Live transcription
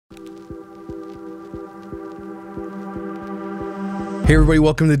Hey everybody,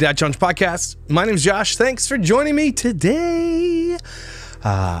 welcome to the Dad Challenge Podcast. My name is Josh. Thanks for joining me today.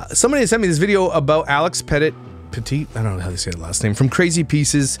 Somebody sent me this video about Alex Pettit, I don't know how to say the last name, from Crazy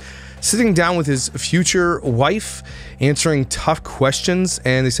Pieces, sitting down with his future wife, answering tough questions,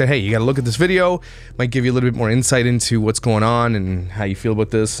 and they said, hey, you gotta look at this video, might give you a little bit more insight into what's going on and how you feel about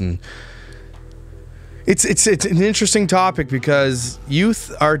this. And it's an interesting topic because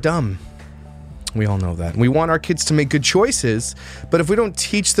youth are dumb. We all know that. We want our kids to make good choices, but if we don't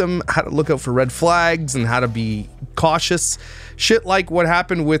teach them how to look out for red flags and how to be cautious, shit like what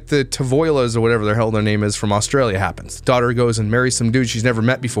happened with the Tavoilas or whatever the hell their name is from Australia happens. Daughter goes and marries some dude she's never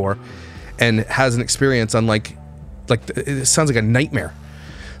met before and has an experience unlike, it sounds like a nightmare.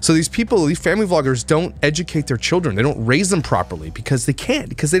 So these people, these family vloggers don't educate their children. They don't raise them properly because they can't,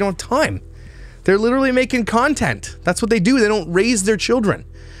 because they don't have time. They're literally making content. That's what they do. They don't raise their children.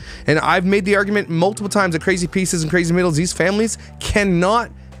 And I've made the argument multiple times at Crazy Pieces and Crazy Middles, these families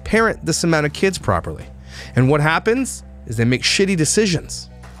cannot parent this amount of kids properly. And what happens is they make shitty decisions.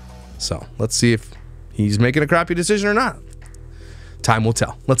 So let's see if he's making a crappy decision or not. Time will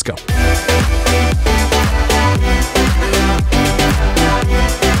tell. Let's go.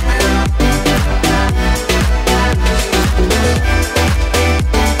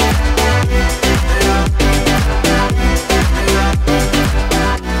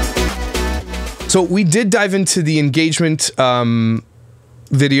 So we did dive into the engagement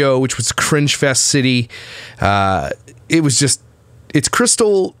video, which was Cringe Fest City. It was just, it's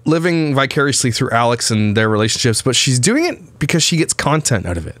Crystal living vicariously through Alex and their relationships, but she's doing it because she gets content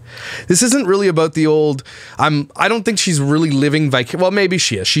out of it. This isn't really about the old, I don't think she's really living well, maybe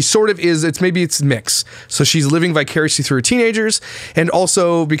she is. She sort of is, maybe it's mix. So she's living vicariously through her teenagers, and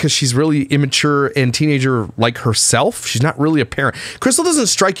also because she's really immature and teenager like herself. She's not really a parent. Crystal doesn't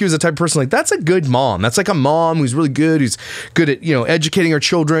strike you as a type of person like, that's a good mom. That's like a mom who's really good, who's good at, you know, educating her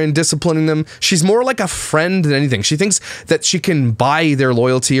children, disciplining them. She's more like a friend than anything. She thinks that she can buy their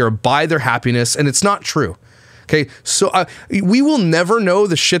loyalty or buy their happiness, and it's not true. Okay, so we will never know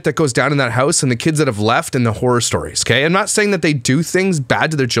the shit that goes down in that house and the kids that have left and the horror stories, okay? I'm not saying that they do things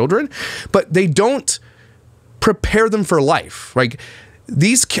bad to their children, but they don't prepare them for life. Like,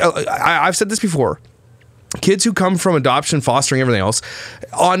 these, I've said this before, kids who come from adoption, fostering, everything else,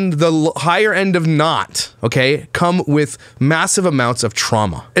 on the higher end of not, okay, come with massive amounts of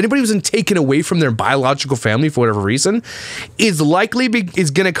trauma. Anybody who's been taken away from their biological family for whatever reason is likely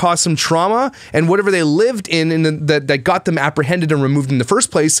is going to cause some trauma, and whatever they lived in that got them apprehended and removed in the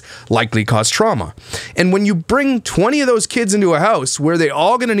first place likely caused trauma. And when you bring 20 of those kids into a house where they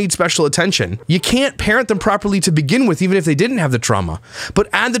all going to need special attention, you can't parent them properly to begin with, even if they didn't have the trauma. But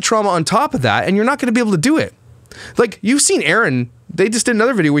add the trauma on top of that, and you're not going to be able to do it. Like, you've seen Aaron, they just did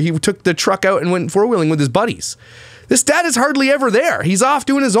another video where he took the truck out and went four-wheeling with his buddies. This dad is hardly ever there. He's off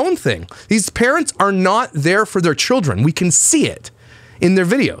doing his own thing. These parents are not there for their children. We can see it in their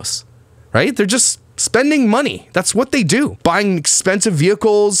videos, right? They're just spending money. That's what they do. Buying expensive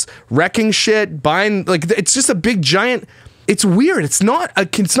vehicles, wrecking shit, buying, like, it's just a big giant, it's weird. It's not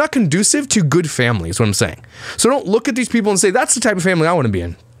conducive to good family is what I'm saying. So don't look at these people and say, that's the type of family I want to be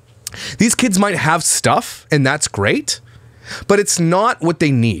in. These kids might have stuff, and that's great, but it's not what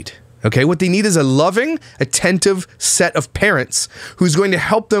they need, okay? What they need is a loving, attentive set of parents who's going to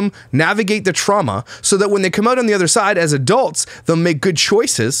help them navigate the trauma so that when they come out on the other side as adults, they'll make good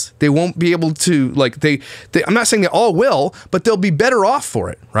choices. They won't be able to, like, I'm not saying they all will, but they'll be better off for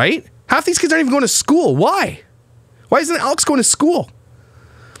it, right? Half these kids aren't even going to school. Why? Why isn't Alex going to school?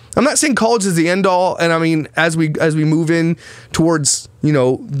 I'm not saying college is the end all, and I mean, as we move in towards, you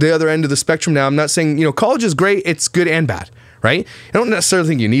know, the other end of the spectrum now, I'm not saying, you know, college is great, it's good and bad, right? I don't necessarily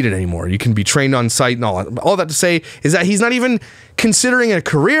think you need it anymore. You can be trained on site and all that. All that to say is that he's not even considering a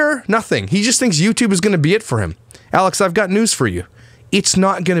career, nothing. He just thinks YouTube is going to be it for him. Alex, I've got news for you. It's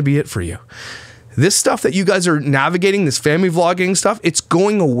not going to be it for you. This stuff that you guys are navigating, this family vlogging stuff, it's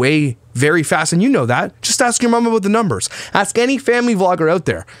going away very fast, and you know that. Just ask your mom about the numbers. Ask any family vlogger out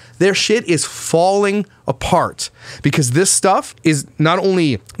there. Their shit is falling apart because this stuff is not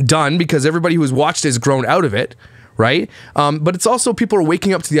only done because everybody who's watched it has grown out of it, right? But it's also people are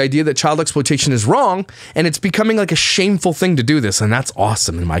waking up to the idea that child exploitation is wrong, and it's becoming like a shameful thing to do this, and that's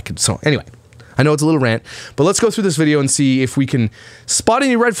awesome in my so anyway. I know it's a little rant, but let's go through this video and see if we can spot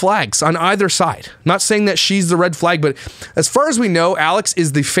any red flags on either side. I'm not saying that she's the red flag, but as far as we know, Alex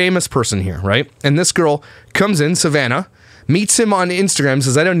is the famous person here, right? And this girl comes in, Savannah, meets him on Instagram,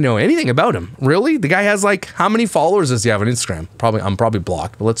 says, I don't know anything about him. Really? The guy has, like, how many followers does he have on Instagram? I'm probably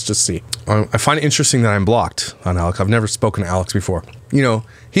blocked, but let's just see. I find it interesting that I'm blocked on Alex. I've never spoken to Alex before. You know,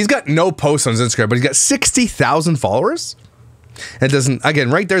 he's got no posts on his Instagram, but he's got 60,000 followers. It doesn't, again,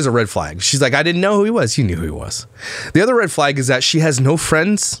 right there's a red flag. She's like, I didn't know who he was. You knew who he was. The other red flag is that she has no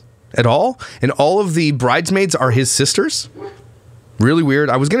friends at all, and all of the bridesmaids are his sisters. Really weird.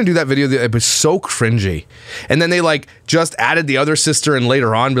 I was going to do that video. It was so cringy. And then they like just added the other sister and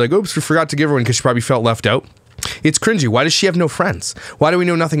later on be like, oops, we forgot to give her one because she probably felt left out. It's cringy. Why does she have no friends? Why do we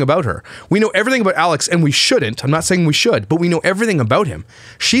know nothing about her? We know everything about Alex, and we shouldn't. I'm not saying we should, but we know everything about him.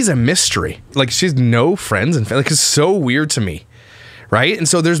 She's a mystery. Like, she's no friends, and like, it's so weird to me. Right? And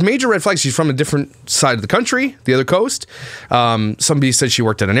so there's major red flags. She's from a different side of the country, the other coast. Somebody said she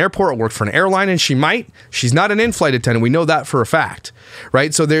worked at an airport or worked for an airline, and she might. She's not an in-flight attendant. We know that for a fact.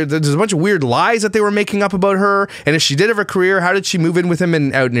 Right? So there's a bunch of weird lies that they were making up about her. And if she did have a career, how did she move in with him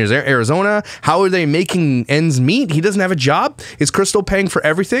out near Arizona? How are they making ends meet? He doesn't have a job. Is Crystal paying for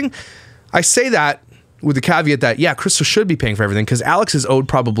everything? I say that with the caveat that, yeah, Crystal should be paying for everything because Alex is owed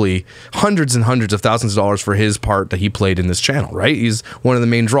probably hundreds and hundreds of thousands of dollars for his part that he played in this channel, right? He's one of the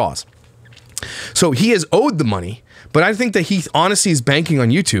main draws. So he is owed the money, but I think that he honestly is banking on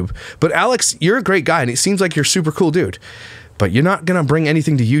YouTube. But Alex, you're a great guy, and it seems like you're a super cool dude. But you're not going to bring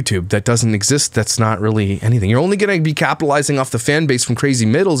anything to YouTube that doesn't exist. That's not really anything. You're only going to be capitalizing off the fan base from Crazy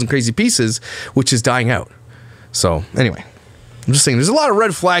Middles and Crazy Pieces, which is dying out. So anyway, I'm just saying there's a lot of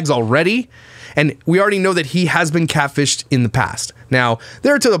red flags already. And we already know that he has been catfished in the past. Now,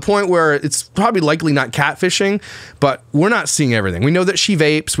 they're to the point where it's probably likely not catfishing, but we're not seeing everything. We know that she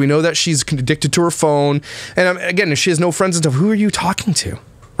vapes. We know that she's addicted to her phone. And again, if she has no friends and stuff, who are you talking to?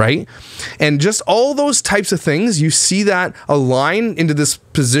 Right? And just all those types of things, you see that align into this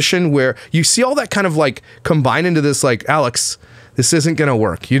position where you see all that kind of like combine into this like, Alex, this isn't going to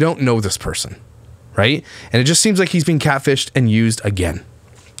work. You don't know this person. Right? And it just seems like he's being catfished and used again.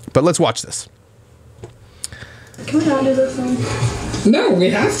 But let's watch this. Can we not do this one? No, we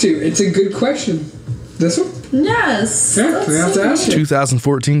have to. It's a good question. This one? Yes. Yeah, we have to ask you.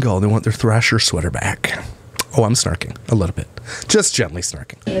 2014 goal. They want their Thrasher sweater back. Oh, I'm snarking. A little bit. Just gently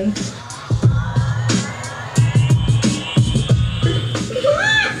snarking.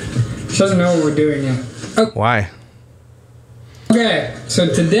 She doesn't know what we're doing yet. Oh. Why? Okay,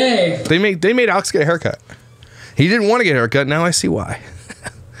 so today... They made Alex get a haircut. He didn't want to get a haircut. Now I see why.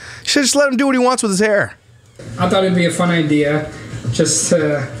 Should just let him do what he wants with his hair. I thought it'd be a fun idea just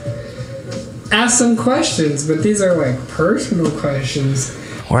to ask some questions, but these are like personal questions.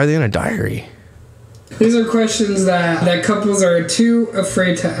 Why are they in a diary? These are questions that couples are too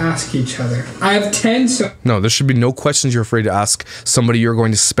afraid to ask each other. I have 10 so... No, there should be no questions you're afraid to ask somebody you're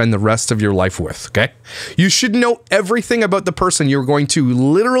going to spend the rest of your life with, okay? You should know everything about the person you're going to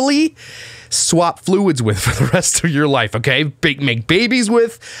literally swap fluids with for the rest of your life, okay? Make babies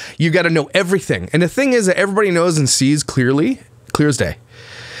with. You got to know everything. And the thing is that everybody knows and sees clearly, clear as day,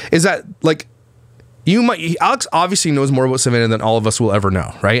 is that, like, Alex obviously knows more about Savannah than all of us will ever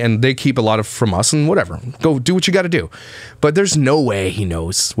know, right? And they keep a lot of from us and whatever. Go do what you got to do. But there's no way he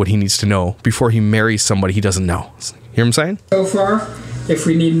knows what he needs to know before he marries somebody he doesn't know. Hear what I'm saying? So far, if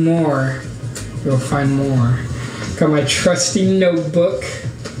we need more, we'll find more. Got my trusty notebook.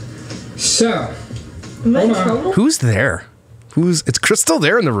 So, Am I in trouble? Who's there? It's Crystal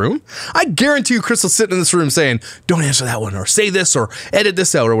there in the room? I guarantee you Crystal's sitting in this room saying, don't answer that one, or say this, or edit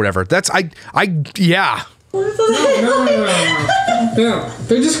this out, or whatever. Yeah. No,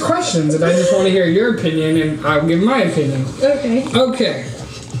 they're just questions, and I just want to hear your opinion, and I'll give my opinion. Okay.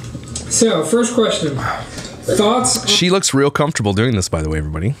 So, first question. Thoughts She looks real comfortable doing this, by the way,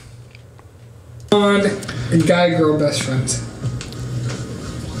 everybody. on guy-girl best friends?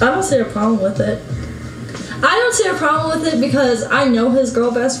 I don't see a problem with it. I don't see a problem with it because I know his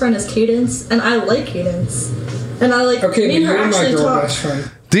girl best friend is Cadence, and I like Cadence. And I like Okay, me and but her you're my actually girl talk. best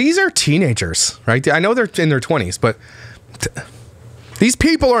friend. These are teenagers, right? I know they're in their 20s, but these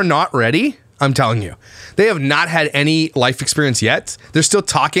people are not ready. I'm telling you. They have not had any life experience yet. They're still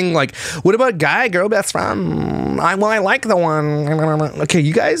talking like, what about guy, girl, best friend? I like the one. Okay,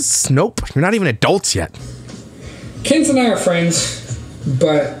 you guys, nope. You're not even adults yet. Kins and I are friends,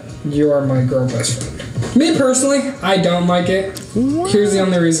 but you are my girl best friend. Me personally, I don't like it. Here's the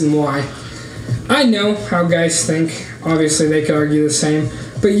only reason why. I know how guys think. Obviously, they could argue the same.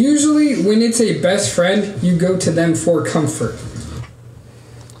 But usually, when it's a best friend, you go to them for comfort.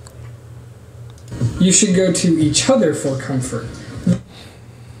 You should go to each other for comfort.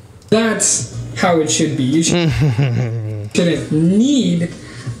 That's how it should be. You shouldn't need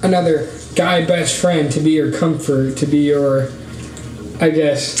another guy best friend to be your comfort, to be your, I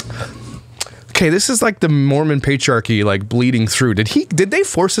guess. Okay, this is like the Mormon patriarchy, like bleeding through. Did they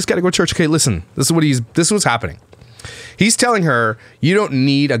force this guy to go to church? Okay, listen, this is what's happening. He's telling her, you don't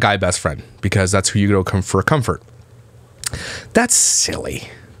need a guy best friend because that's who you go for comfort. That's silly.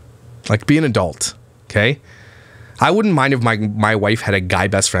 Like, be an adult, okay? I wouldn't mind if my wife had a guy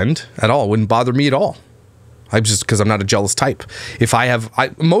best friend at all. It wouldn't bother me at all. I'm just because I'm not a jealous type. If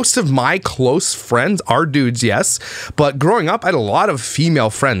most of my close friends are dudes, yes. But growing up, I had a lot of female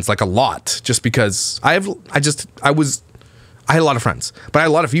friends, like a lot, just because I had a lot of friends, but I had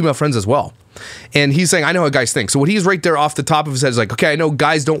a lot of female friends as well. And he's saying, I know how guys think. So what he's right there off the top of his head is like, okay, I know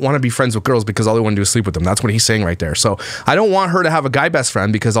guys don't want to be friends with girls because all they want to do is sleep with them. That's what he's saying right there. So I don't want her to have a guy best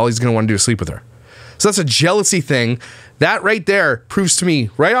friend because all he's going to want to do is sleep with her. So that's a jealousy thing. That right there proves to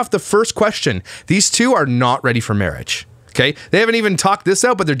me, right off the first question, these two are not ready for marriage. Okay? They haven't even talked this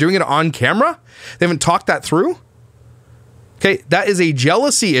out, but they're doing it on camera. They haven't talked that through. Okay? That is a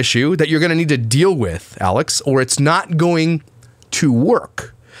jealousy issue that you're going to need to deal with, Alex, or it's not going to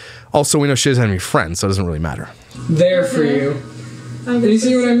work. Also, we know she doesn't have any friends, so it doesn't really matter. There for you. Do you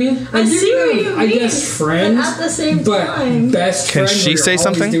see what I mean? I see what you mean. I guess friends, but at the same time, best Can friend. she say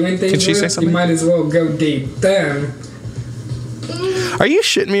something? Can she say something? You might as well go date them. Are you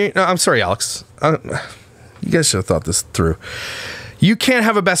shitting me? No, I'm sorry, Alex. You guys should have thought this through. You can't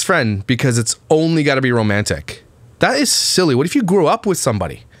have a best friend because it's only got to be romantic. That is silly. What if you grew up with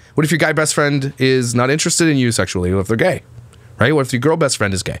somebody? What if your guy best friend is not interested in you sexually? What if they're gay? Right? What if your girl best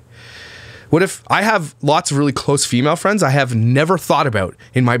friend is gay? What if I have lots of really close female friends I have never thought about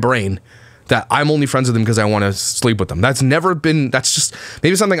in my brain that I'm only friends with them because I want to sleep with them? That's just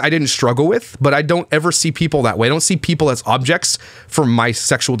maybe something I didn't struggle with, but I don't ever see people that way. I don't see people as objects for my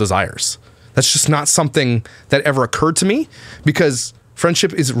sexual desires. That's just not something that ever occurred to me because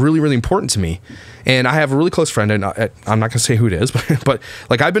friendship is really, really important to me. And I have a really close friend, and I'm not going to say who it is, but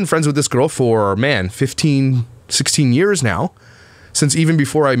like I've been friends with this girl for, 15, 16 years now. Since even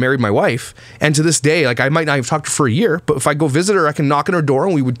before I married my wife, and to this day, like I might not have talked to her for a year, but if I go visit her, I can knock on her door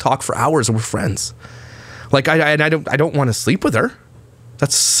and we would talk for hours and we're friends. Like I don't want to sleep with her.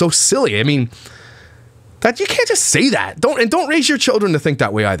 That's so silly. I mean, that you can't just say that. Don't raise your children to think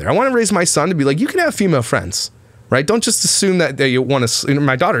that way either. I want to raise my son to be like, you can have female friends, right? Don't just assume that you want to.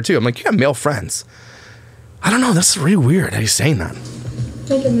 My daughter too. I'm like, you have male friends. I don't know. That's really weird. How you saying that?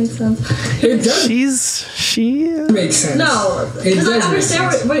 I think it makes sense. It does. She makes sense. No, because I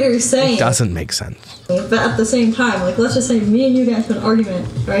understand what you're saying. It doesn't make sense. But at the same time, like, let's just say me and you get into an argument,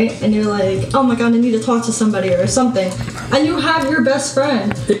 right? And you're like, oh my god, I need to talk to somebody or something. And you have your best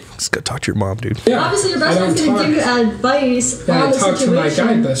friend. Just go talk to your mom, dude. Yeah, obviously, your best friend's going to give you advice on the talk situation.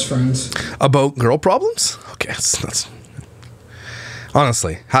 to my guy best friends. About girl problems? Okay, that's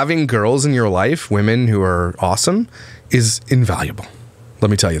honestly, having girls in your life, women who are awesome, is invaluable. Let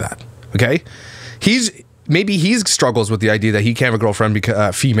me tell you that. Okay? Maybe he struggles with the idea that he can't have a girlfriend,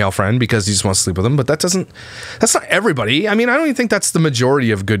 female friend, because he just wants to sleep with them, but that's not everybody. I mean, I don't even think that's the majority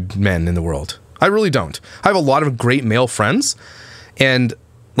of good men in the world. I really don't. I have a lot of great male friends, and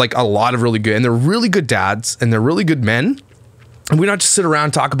like a lot of really good, and they're really good dads, and they're really good men. And we don't just sit around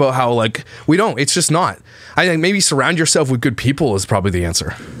and talk about how, like, we don't. It's just not. I think maybe surround yourself with good people is probably the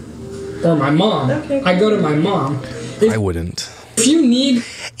answer. Or my mom. Okay. I go to my mom. I wouldn't. If you need...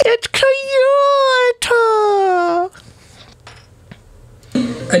 It's cute.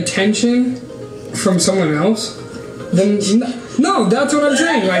 Attention from someone else, then... No, that's what I'm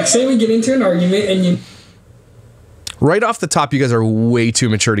saying. Like, say we get into an argument and you... Right off the top, you guys are way too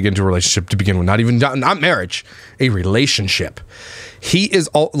mature to get into a relationship to begin with. Not marriage, a relationship. He is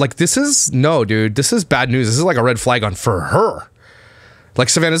all like, this is bad news. This is like a red flag for her. Like,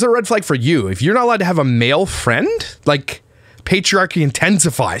 Savannah, is it a red flag for you? If you're not allowed to have a male friend, like, patriarchy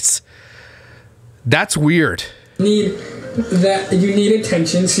intensifies. That's weird. You need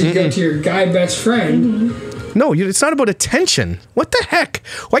attention, so you go to your guy best friend. No, it's not about attention. What the heck?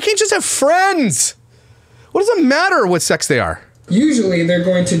 Why can't you just have friends? What does it matter what sex they are? Usually they're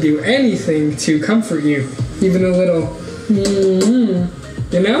going to do anything to comfort you. Even a little,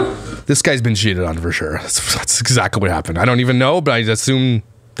 you know? This guy's been cheated on for sure. That's exactly what happened. I don't even know, but I assume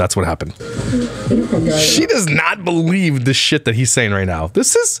that's what happened. She does not believe the shit that he's saying right now.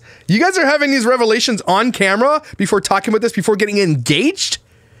 You guys are having these revelations on camera before talking about this, before getting engaged?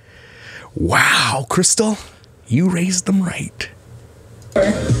 Wow, Crystal, you raised them right.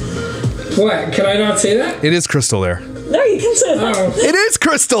 What? Can I not say that? It is Crystal there. No, you can say that. Oh. It is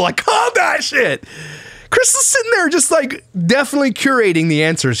Crystal. I called that shit. Crystal's sitting there just like definitely curating the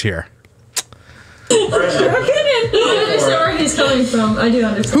answers here. I understand where he's coming from. I do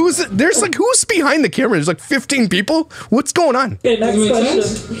understand. Who's behind the camera? There's like 15 people. What's going on? Okay, next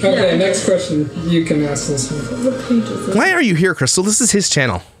question. Okay, next question. You can ask this one. What page is this? Why are you here, Crystal? This is his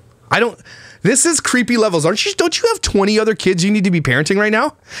channel. This is creepy levels. Don't you have 20 other kids you need to be parenting right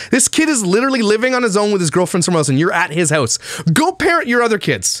now? This kid is literally living on his own with his girlfriend somewhere else, and you're at his house. Go parent your other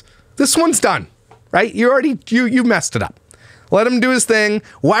kids. This one's done, right? You messed it up. Let him do his thing.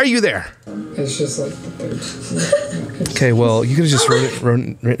 Why are you there? It's just like the third. Okay, well, you could have just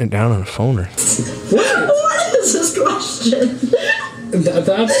written it down on a phone or. What is this question? Is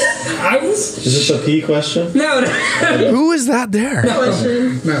this a P question? No. Who is that there? No.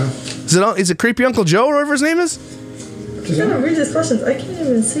 Is it creepy Uncle Joe or whatever his name is? I'm trying to read these questions. I can't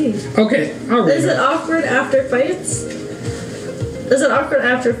even see. Okay, I'll read Is it awkward after fights? Is it awkward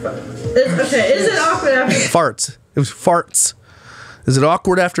after okay, is it awkward after Farts. It was farts. Is it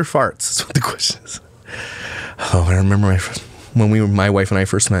awkward after farts? That's what the question is. Oh, I remember when my wife and I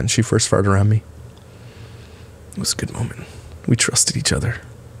first met and she first farted around me. It was a good moment. We trusted each other.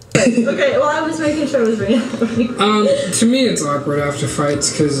 Okay, well, I was making sure I was reading. To me, it's awkward after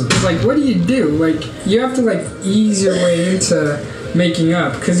fights because, like, what do you do? Like, you have to, like, ease your way into making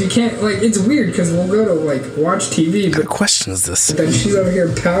up because you can't, like, it's weird because we'll go to, like, watch TV. What kind of question is this? Then she's over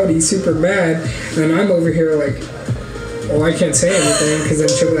here pouty, super mad, and I'm over here, like, well, I can't say anything because then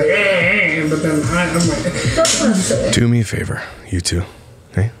she'll be like, but then I'm like, do me a favor, you two.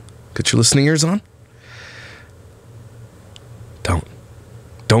 Okay? Get your listening ears on.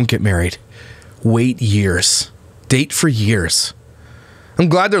 Don't get married. Wait years. Date for years. I'm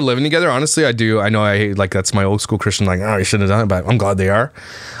glad they're living together. Honestly, I do. I know that's my old school Christian, like, oh, you shouldn't have done it, but I'm glad they are.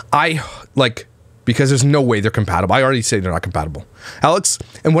 Because there's no way they're compatible. I already say they're not compatible. Alex,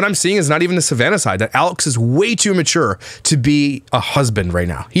 and what I'm seeing is not even the Savannah side, that Alex is way too mature to be a husband right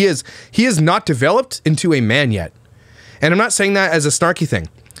now. He is not developed into a man yet. And I'm not saying that as a snarky thing.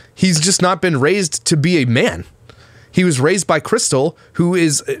 He's just not been raised to be a man. He was raised by Crystal, who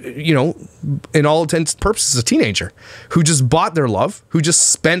is, in all intents and purposes, a teenager, who just bought their love, who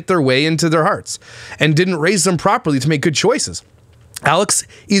just spent their way into their hearts, and didn't raise them properly to make good choices. Alex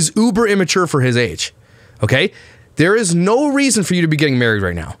is uber immature for his age, okay? There is no reason for you to be getting married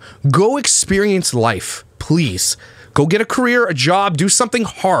right now. Go experience life, please. Go get a career, a job, do something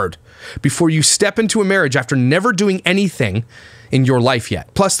hard before you step into a marriage after never doing anything in your life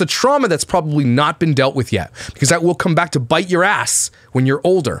yet. Plus the trauma that's probably not been dealt with yet, because that will come back to bite your ass when you're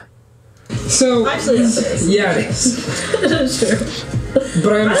older. So, actually, it is. Yeah, it is. It is true.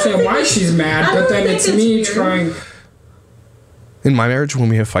 But I understand why she's mad, but then it's me weird. trying. In my marriage, when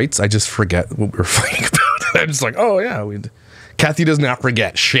we have fights, I just forget what we were fighting about. I'm just like, oh yeah, Kathy does not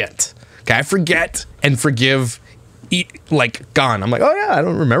forget shit. Okay, I forget and forgive, gone. I'm like, oh yeah, I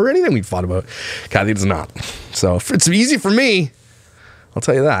don't remember anything we fought about. Kathy does not. So it's easy for me. I'll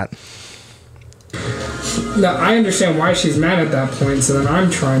tell you that. No, I understand why she's mad at that point, so then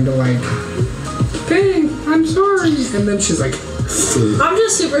I'm trying to, like, hey, I'm sorry. And then she's like, food. I'm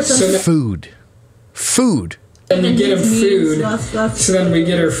just super sensitive. Food. And you get her food. That's so then we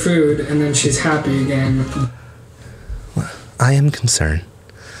get her food, and then she's happy again. I am concerned.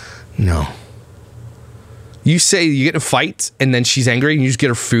 No. You say you get in a fight, and then she's angry, and you just get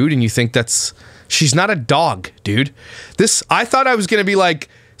her food, and you think that's... She's not a dog, dude. I thought I was going to be like,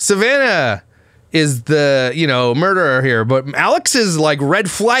 Savannah is the, murderer here, but Alex is like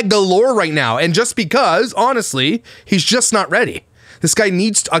red flag galore right now. And just because, honestly, he's just not ready. This guy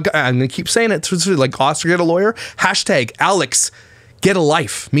needs to, I'm going to keep saying it, like Oscar get a lawyer, hashtag Alex get a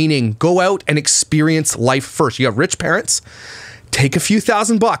life, meaning go out and experience life first. You got rich parents, take a few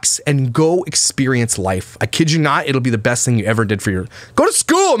 $1,000 and go experience life. I kid you not, it'll be the best thing you ever did for go to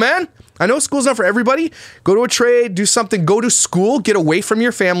school, man. I know school's not for everybody. Go to a trade, do something, go to school, get away from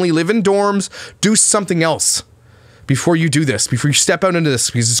your family, live in dorms, do something else before you do this, before you step out into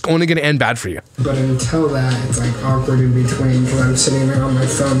this, because it's only going to end bad for you. But until that, it's like awkward in between because I'm sitting there on my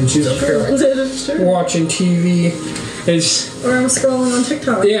phone and she's up here like watching TV. Or I'm scrolling on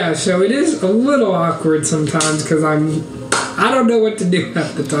TikTok. Yeah, so it is a little awkward sometimes because I don't know what to do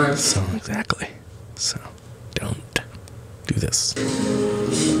half the time. So exactly. So don't do this.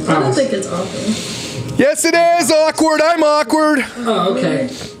 I don't think it's awkward. Yes, it is awkward. I'm awkward. Oh, okay.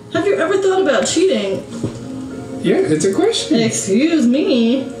 Have you ever thought about cheating? Yeah, it's a question. Excuse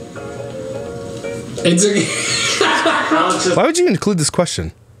me. It's a... Why would you include this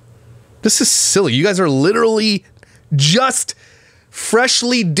question? This is silly. You guys are literally just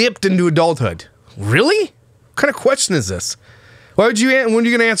freshly dipped into adulthood. Really? What kind of question is this? Why would you? When are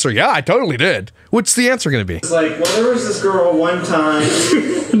you going to answer? Yeah, I totally did. What's the answer going to be? It's like, well, there was this girl one time.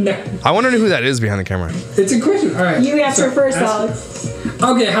 No. I want to know who that is behind the camera. It's a question. All right. You answer first, Alex.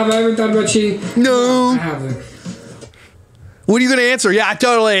 Okay, have I ever thought about cheating? No. I haven't. What are you going to answer? Yeah,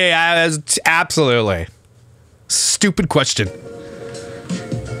 totally. Absolutely. Stupid question.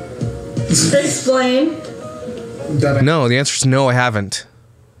 Explain. No, the answer is no, I haven't.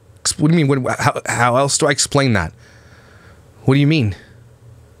 What do you mean? How else do I explain that? What do you mean?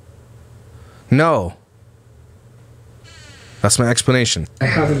 No. That's my explanation. I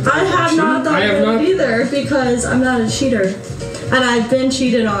have not done it either because I'm not a cheater. And I've been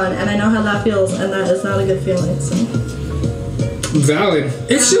cheated on and I know how that feels and that is not a good feeling. So. Valid.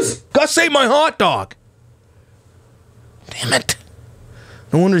 It's just... Gus ate my hot dog! Damn it.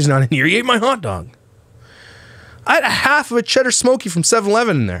 No wonder he's not in here. He ate my hot dog. I had a half of a cheddar smoky from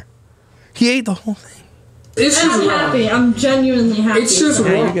 7-Eleven in there. He ate the whole thing. It's and just I'm happy. I'm genuinely happy. It's just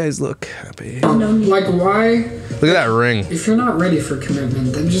Hey, wrong. you guys look happy. Like, why? Look at that ring. If you're not ready for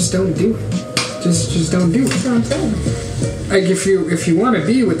commitment, then just don't do it. Just don't do it. That's what I'm saying. Like, if you want to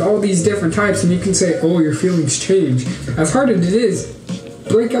be with all these different types and you can say, oh, your feelings change, as hard as it is,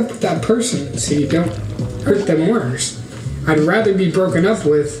 break up with that person so you don't hurt them worse. I'd rather be broken up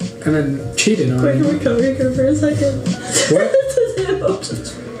with and then cheated on. Wait, can we come here for a second? What?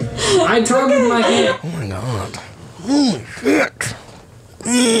 I talk with my hand. Oh my god. Holy shit.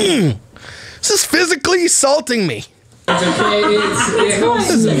 This is physically assaulting me. It's okay. It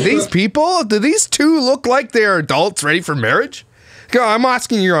helps. These people, do these two look like they're adults ready for marriage? Go, I'm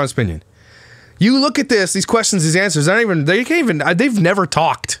asking your honest opinion. You look at this, these questions, these answers, they've never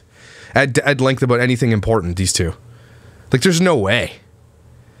talked at length about anything important, these two. Like, there's no way.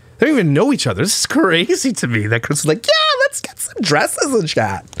 They don't even know each other. This is crazy to me. That Chris is like, yeah, let's get some dresses and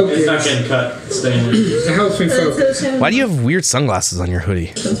chat. It's not getting cut. Staying in. It helps me focus. Why do you have weird sunglasses on your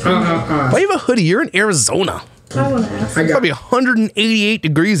hoodie? Why do you have a hoodie? You're in Arizona. I want to ask. It's probably 188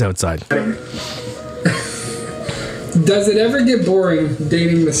 degrees outside. Does it ever get boring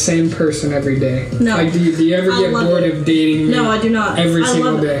dating the same person every day? No. Like, do you ever get bored of dating me? No, I do not. Every I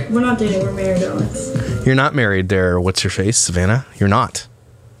single love day. It. We're not dating. We're married, Alex. You're not married there. What's your face, Savannah? You're not.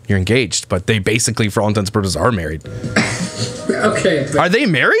 You're engaged, but they basically, for all intents and purposes, are married. Okay. Are they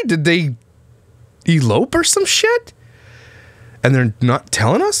married? Did they elope or some shit? And they're not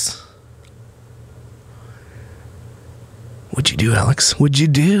telling us? What'd you do, Alex? What'd you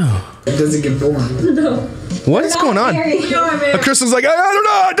do? It doesn't get boring. No. What is going on? We are married. Kristen's like, I don't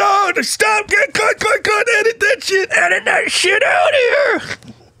know, don't stop, cut, edit that shit out of here.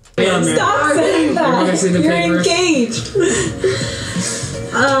 Stop saying wanna see the that. You're papers? engaged.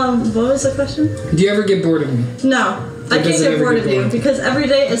 What was the question? Do you ever get bored of me? No. I can't does it get ever bored get of you boring? because every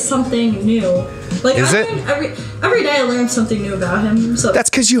day is something new. Like Is I it? learn every day I learn something new about him. So That's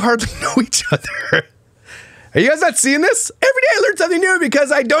because you hardly know each other. Are you guys not seeing this? Every day I learn something new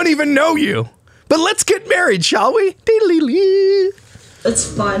because I don't even know you. But let's get married, shall we?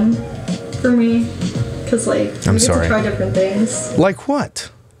 it's fun for me because like I'm we get sorry. to try different things. Like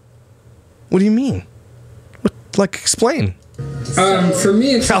what? What do you mean? Like, explain. For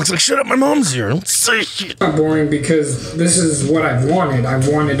me, it's Alex, like, shut up, my mom's here. Don't say shit. not boring because this is what I've wanted. I've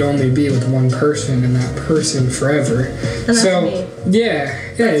wanted to only be with one person and that person forever. And that's So, me. yeah,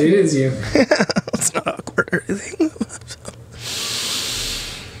 it is you. It's not awkward or anything.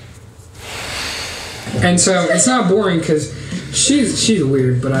 And so it's not boring because she's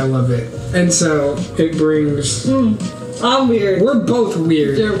weird, but I love it. And so it brings. I'm weird. We're both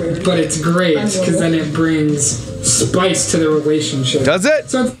weird, You're weird. but it's great I'm because then it brings spice to the relationship. Does it?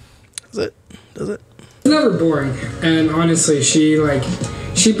 So Does it? it's never boring. And honestly, she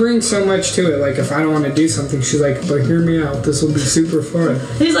brings so much to it. Like if I don't want to do something, she's like, "But hear me out. This will be super fun."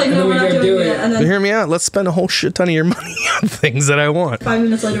 He's like, And no, then we're we not go doing do it. it. And But then hear me out. Let's spend a whole shit ton of your money on things that I want. 5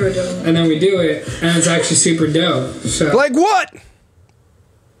 minutes later we're doing it. And then we do it, and it's actually super dope. So Like what?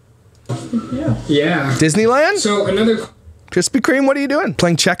 yeah. Disneyland? So another. Krispy Kreme, what are you doing?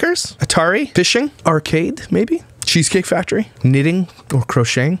 Playing checkers? Atari? Fishing? Arcade, maybe? Cheesecake Factory? Knitting or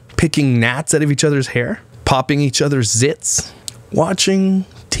crocheting? Picking gnats out of each other's hair? Popping each other's zits? Watching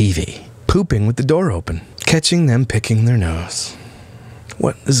TV? Pooping with the door open? Catching them picking their nose?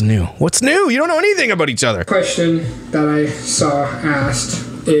 What is new? What's new? You don't know anything about each other. Question that I saw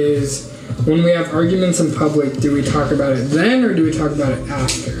asked is, when we have arguments in public, do we talk about it then or do we talk about it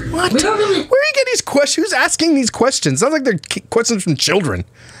after? What? We don't really- Where are you getting these questions? Who's asking these questions? Sounds like they're questions from children.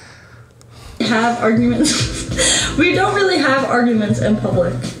 have arguments. We don't really have arguments in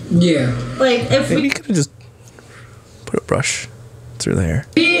public. Yeah. Like if Maybe we you could have just put a brush through the hair.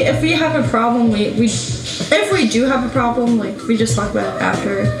 if we have a problem, we if we do have a problem, like we just talk about it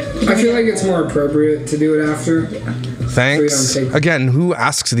after. I feel like it's more appropriate to do it after. Thanks. So we don't take- Again, who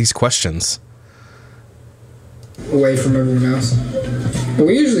asks these questions? Away from everyone else. But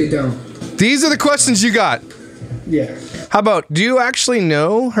we usually don't. These are the questions you got. Yeah. How about, do you actually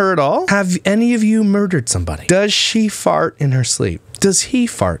know her at all? Have any of you murdered somebody? Does she fart in her sleep? Does he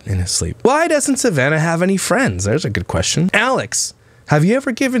fart in his sleep? Why doesn't Savannah have any friends? There's a good question. Alex, have you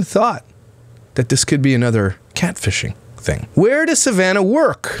ever given thought that this could be another catfishing thing? Where does Savannah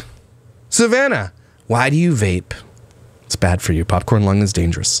work? Savannah, why do you vape? It's bad for you. Popcorn lung is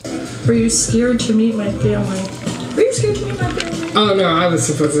dangerous. Were you scared to meet my family? Were you scared to meet my family? Oh no, I was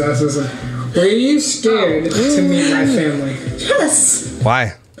supposed to ask this one. Were you scared to meet my family? Yes.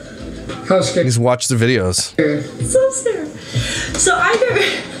 Why? How scared? Just watch the videos. So scared. So I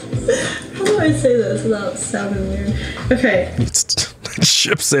never. How do I say this without sounding weird? Okay.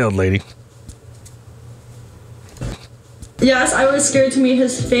 Ship sailed, lady. Yes, I was scared to meet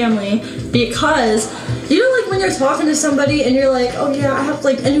his family because, you know, like when you're talking to somebody and you're like, oh yeah, I have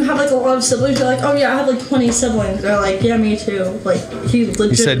like, and you have like a lot of siblings, you're like, oh yeah, I have like 20 siblings. They're like, yeah, me too. Like, he legitimately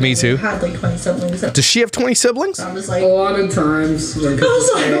You said me too? had like 20 siblings. Does she have 20 siblings? I was A like, lot of times when people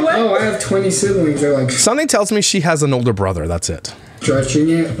was like, say, what? oh, I have 20 siblings, they're like Something tells me she has an older brother. That's it. stretching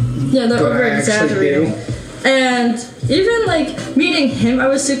it. yeah, they're But over I actually exaggerating. do. And even like meeting him, I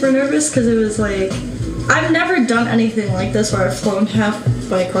was super nervous because it was like, I've never done anything like this where I've flown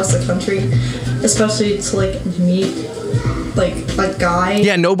halfway across the country, especially to like meet like a guy.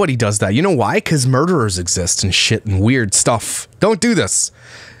 Yeah, nobody does that. You know why? Because murderers exist and shit and weird stuff. Don't do this.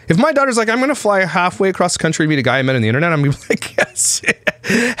 If my daughter's like, I'm going to fly halfway across the country to meet a guy I met on the internet, I'm going to be like, yes,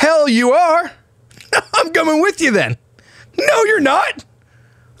 hell you are. I'm coming with you then. No, you're not.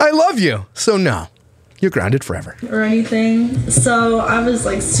 I love you. So no, you're grounded forever. Or anything. So I was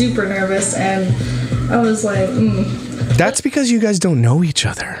like super nervous and I was like, That's because you guys don't know each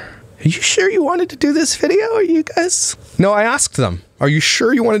other. Are you sure you wanted to do this video? Are you guys? No, I asked them, are you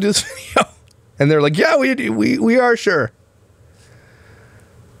sure you want to do this video? And they're like, yeah, we are sure.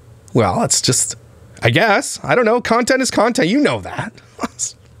 Well, it's just, I guess. I don't know. Content is content. You know that.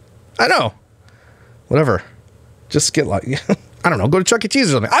 I know. Whatever. Just get like, I don't know. Go to Chuck E. Cheese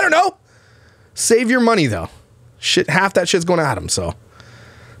or something. I don't know. Save your money, though. Shit, half that shit's going to Adam, so.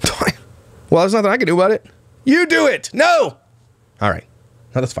 Well, there's nothing I can do about it. You do it. No. All right.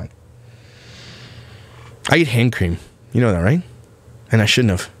 No, that's fine. I eat hand cream. You know that, right? And I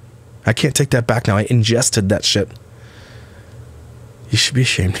shouldn't have. I can't take that back now. I ingested that shit. You should be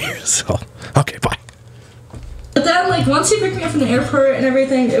ashamed of yourself. Okay, bye. But then, like, once he picked me up from the airport and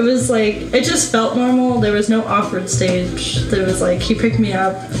everything, it was like, it just felt normal. There was no awkward stage. There was like, he picked me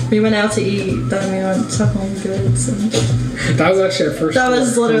up, we went out to eat, then we went to Home Goods. And That was actually our first that store.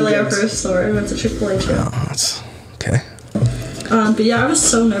 was literally our Home Goods. first store. We went to Chick-fil-A too. Oh, that's okay. But yeah, I was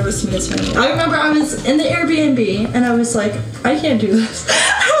so nervous to meet his family. I remember I was in the Airbnb and I was like, I can't do this. I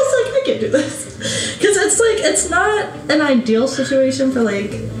was like, I can't do this. Because it's like, it's not an ideal situation for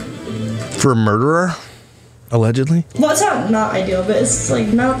like, For a murderer, allegedly. well, it's not ideal, but it's like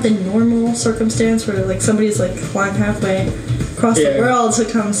not the normal circumstance where like somebody's like flying halfway across the world to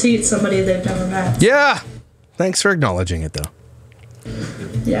come see somebody they've never met. Yeah. Thanks for acknowledging it, though.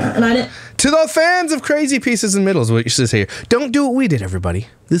 Yeah, and I didn't. To the fans of crazy pieces and middles, what you should say here. Don't do what we did, everybody.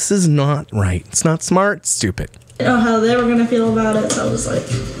 This is not right. It's not smart. It's stupid. Know how they were gonna feel about it, so I was like,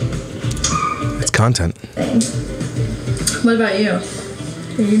 It's content. dang. What about you?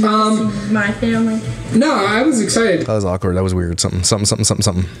 Are you my family? No, I was excited That was awkward. That was weird. Something.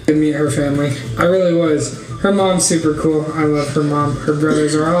 to meet her family. I really was. Her mom's super cool. I love her mom. Her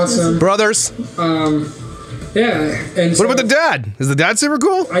brothers are awesome. Brothers. Yeah. And What about the dad? Is the dad super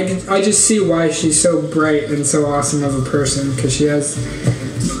cool? I just see why she's so bright and so awesome of a person, because she has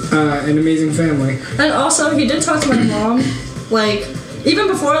an amazing family. And also, he did talk to my mom, like, even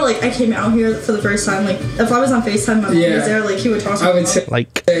before, like, I came out here for the first time, like, if I was on FaceTime, my mom was there, like, he would talk to my I would mom. say,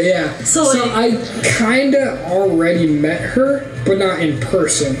 Like, yeah. So, So like- I kind of already met her, but not in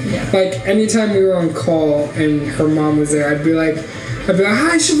person. Yeah. Like, anytime we were on call and her mom was there, I'd be like,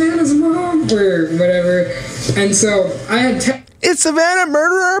 hi, Savannah's mom, or whatever. And so I had is Savannah a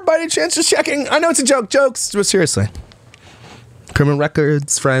murderer by any chance? Just checking. I know it's a joke. Jokes. But seriously. Criminal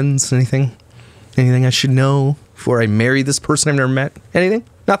records, friends, anything? Anything I should know before I marry this person I've never met? Anything?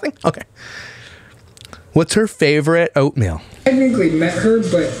 Nothing? Okay. What's her favorite oatmeal? technically met her,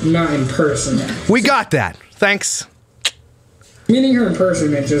 but not in person. We got that. Thanks. Meeting her in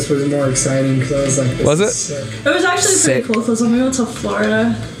person, it just was more exciting because I was like, this Was is it? sick. It was actually Sick. pretty cool because when we went to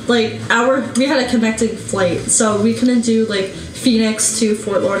Florida, like we had a connecting flight, so we couldn't do like Phoenix to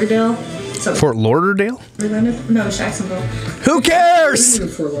Fort Lauderdale. So Fort Lauderdale? we landed. No, it was Jacksonville. Who cares?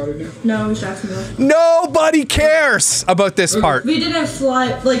 Fort Lauderdale. No, it was Jacksonville. Nobody cares about this part. We didn't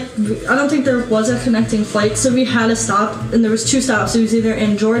fly. Like, I don't think there was a connecting flight, so we had to stop. And there was 2 stops. It was either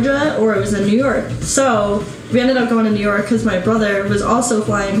in Georgia or it was in New York. So we ended up going to New York because my brother was also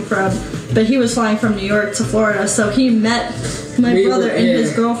flying from, but he was flying from New York to Florida. So he met my brother and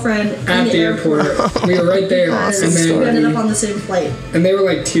his girlfriend at in the airport. We were right there. Because And then we ended up on the same flight. And they were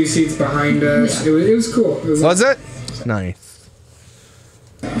like 2 seats behind us. Yeah. It was cool. Was it? Nice.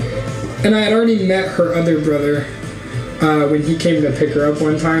 And I had already met her other brother when he came to pick her up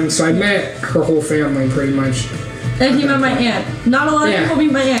one time. So I met her whole family pretty much. And he met my aunt. Not a lot of people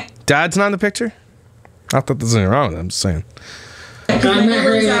meet my aunt. Dad's not in the picture? Not that there's anything wrong with it, I'm just saying. I met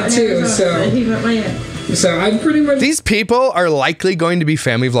her aunt too, so he met my aunt. So I pretty much. These people are likely going to be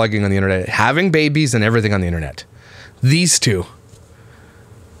family vlogging on the internet, having babies and everything on the internet. These two,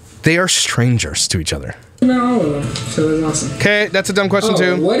 they are strangers to each other. No, all of them. So that's awesome. Okay, that's a dumb question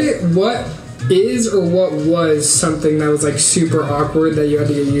too. What is or what was something that was like super awkward that you had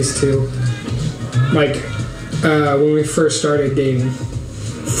to get used to, like when we first started dating?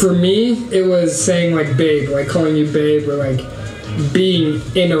 For me, it was saying like babe, like calling you babe, or like being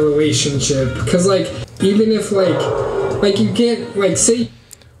in a relationship. Because like even if like you can't like say.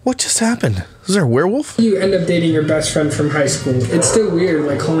 What just happened? Was there a werewolf? You end up dating your best friend from high school. It's still weird,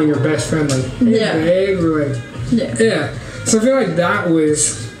 like calling your best friend like, hey, babe, or like, yeah. So I feel like that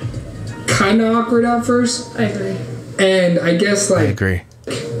was kind of awkward at first. I agree. And I guess like, I agree.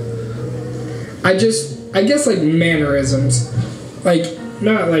 I guess like mannerisms, like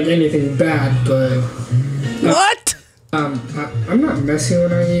not like anything bad, but What? I'm not messy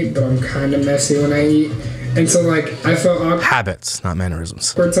when I eat, but I'm kind of messy when I eat. And so, like, I felt awkward Habits, not mannerisms.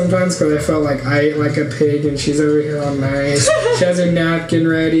 sometimes because I felt like I ate like a pig and she's over here all nice. She has her napkin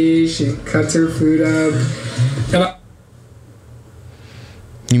ready. She cuts her food up. And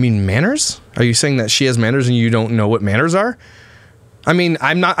You mean manners? Are you saying that she has manners and you don't know what manners are? I mean,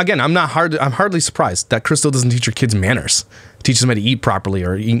 I'm hardly surprised that Crystal doesn't teach her kids manners. Teaches them how to eat properly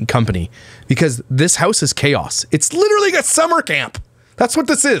or eat in company. Because this house is chaos. It's literally a summer camp. That's what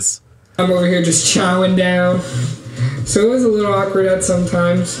this is. I'm over here just chowing down. So it was a little awkward at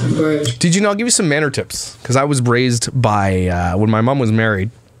sometimes, but... Did you know, I'll give you some manner tips. Because I was raised by, when my mom was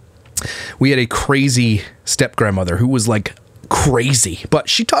married, we had a crazy step-grandmother who was like crazy. But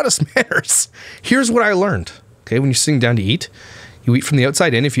she taught us manners. Here's what I learned. Okay, when you're sitting down to eat, you eat from the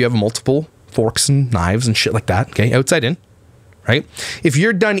outside in if you have multiple forks and knives and shit like that. Okay, outside in, right? If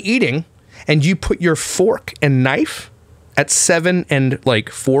you're done eating and you put your fork and knife at 7 and like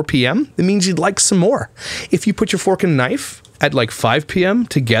 4 p.m., that means you'd like some more. If you put your fork and knife at like 5 p.m.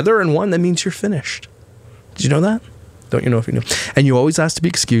 together in one, that means you're finished. Did you know that? Don't you know if you knew? And you always ask to be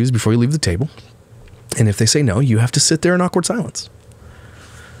excused before you leave the table. And if they say no, you have to sit there in awkward silence.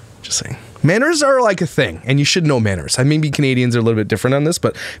 Just saying. Manners are like a thing, and you should know manners. I maybe Canadians are a little bit different on this,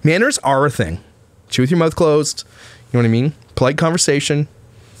 but manners are a thing. Chew with your mouth closed. You know what I mean? Polite conversation.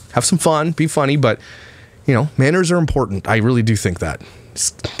 Have some fun. Be funny, but... You know, manners are important. I really do think that.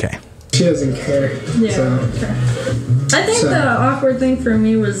 Okay. She doesn't care. Yeah. So. I think the awkward thing for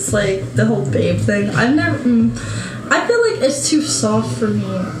me was like the whole babe thing. I feel like it's too soft for me.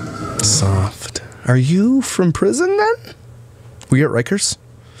 Soft. Are you from prison then? Were you at Rikers?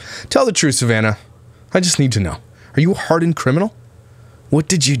 Tell the truth, Savannah. I just need to know. Are you a hardened criminal? What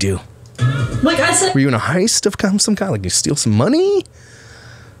did you do? Like I said. Were you in a heist of some kind? Like you steal some money?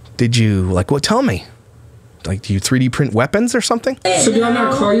 Did you, like, what? Tell me. Like, do you 3D print weapons or something? So do I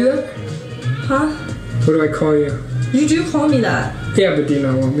not call you that? Huh? What do I call you? You do call me that. Yeah, but do you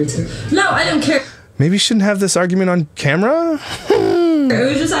not want me to? No, I don't care. Maybe you shouldn't have this argument on camera? It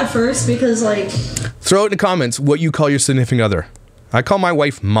was just at first because, like... Throw it in the comments what you call your significant other. I call my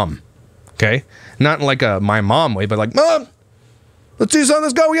wife Mom. Okay? Not in like a my mom way, but like, Mom! Let's do something,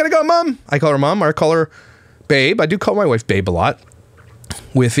 let's go, we gotta go, Mom! I call her Mom, or I call her Babe. I do call my wife Babe a lot.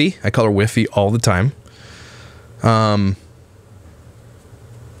 Whiffy. I call her Whiffy all the time. What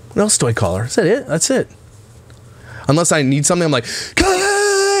else do I call her? Is that it? That's it. Unless I need something, I'm like,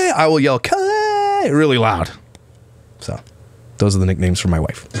 Kalei! I will yell, Kalei! Really loud. So, those are the nicknames for my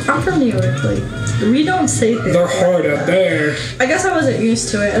wife. I'm from New York. Like, we don't say things. They're hard up there. I guess I wasn't used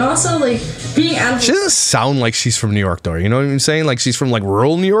to it. And also, like, being out of She doesn't sound like she's from New York, though. You know what I'm saying? Like, she's from, like,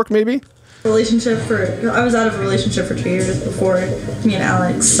 rural New York, maybe? I was out of a relationship for 2 years before me and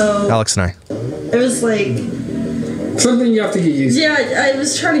Alex. So, Alex and I. it was like... Something you have to get used to. Yeah, I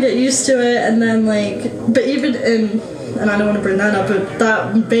was trying to get used to it, and then, like, but even in, and I don't want to bring that up, but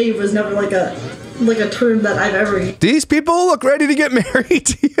that babe was never like a like a term that I've ever used. These people look ready to get married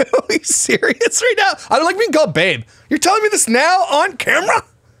to you. Are you serious right now? I don't like being called babe. You're telling me this now on camera?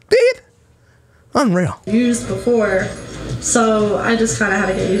 Babe? Unreal. Used before, so I just kind of had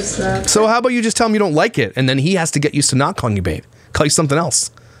to get used to that. So how about you just tell him you don't like it, and then he has to get used to not calling you babe. Call you something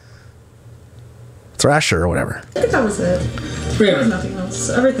else. Thrasher or whatever. I think that was it. There was nothing else.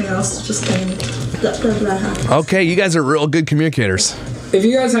 Everything else just came. That happened. Okay, you guys are real good communicators. If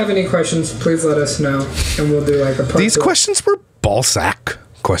you guys have any questions, please let us know, and we'll do like a part These 2. questions were ballsack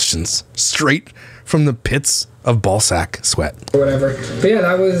questions, straight from the pits of ballsack sweat. Or whatever. But yeah,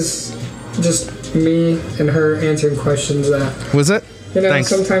 that was just me and her answering questions that, Was it? you know, Thanks.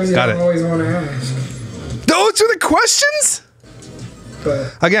 sometimes you Got don't it. always want to ask. Those are the questions?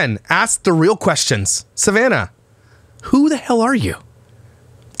 But Again, ask the real questions. Savannah, who the hell are you?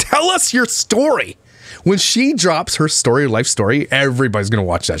 Tell us your story. When she drops her story, life story, everybody's going to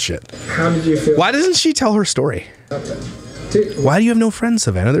watch that shit. how did you feel Why doesn't she tell her story? about that? Dude, Why do you have no friends,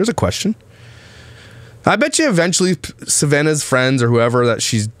 Savannah? There's a question. I bet you eventually Savannah's friends or whoever that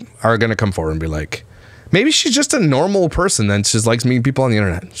she's are going to come forward and be like, maybe she's just a normal person that just likes meeting people on the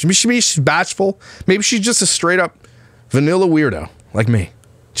internet. Maybe she's bashful. Maybe she's just a straight up vanilla weirdo like me.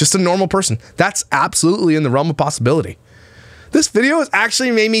 Just a normal person. That's absolutely in the realm of possibility. This video has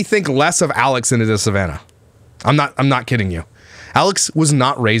actually made me think less of Alex than it is Savannah. I'm not kidding you. Alex was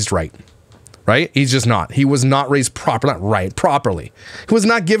not raised right. Right? He's just not. He was not raised properly. He was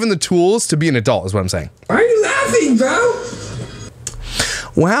not given the tools to be an adult, is what I'm saying. why are you laughing, bro?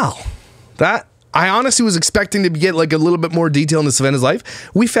 Wow. That, I honestly was expecting to get like a little bit more detail into Savannah's life.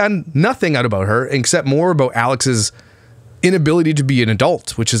 We found nothing out about her except more about Alex's inability to be an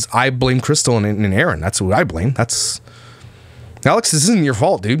adult, which is, I blame Crystal and Aaron. That's who I blame. That's, Alex, this isn't your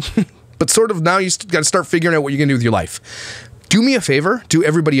fault, dude. But sort of now you got to start figuring out what you're going to do with your life. Do me a favor. Do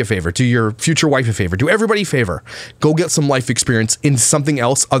everybody a favor. Do your future wife a favor. Do everybody a favor. Go get some life experience in something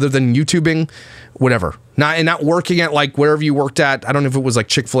else other than YouTubing, whatever. Not working at like wherever you worked at. I don't know if it was like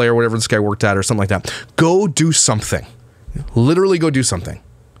Chick-fil-A or whatever this guy worked at or something like that. Go do something. Literally go do something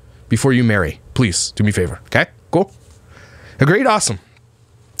before you marry. Please do me a favor. Okay? Cool? Agreed? Awesome.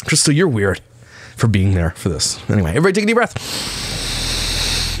 Crystal, you're weird for being there for this. Anyway, everybody take a deep breath.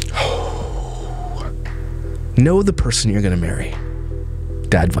 Know the person you're going to marry.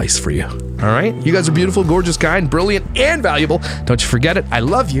 Dad advice for you. All right? You guys are beautiful, gorgeous, kind, brilliant, and valuable. Don't you forget it. I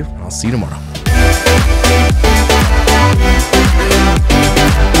love you. I'll see you tomorrow.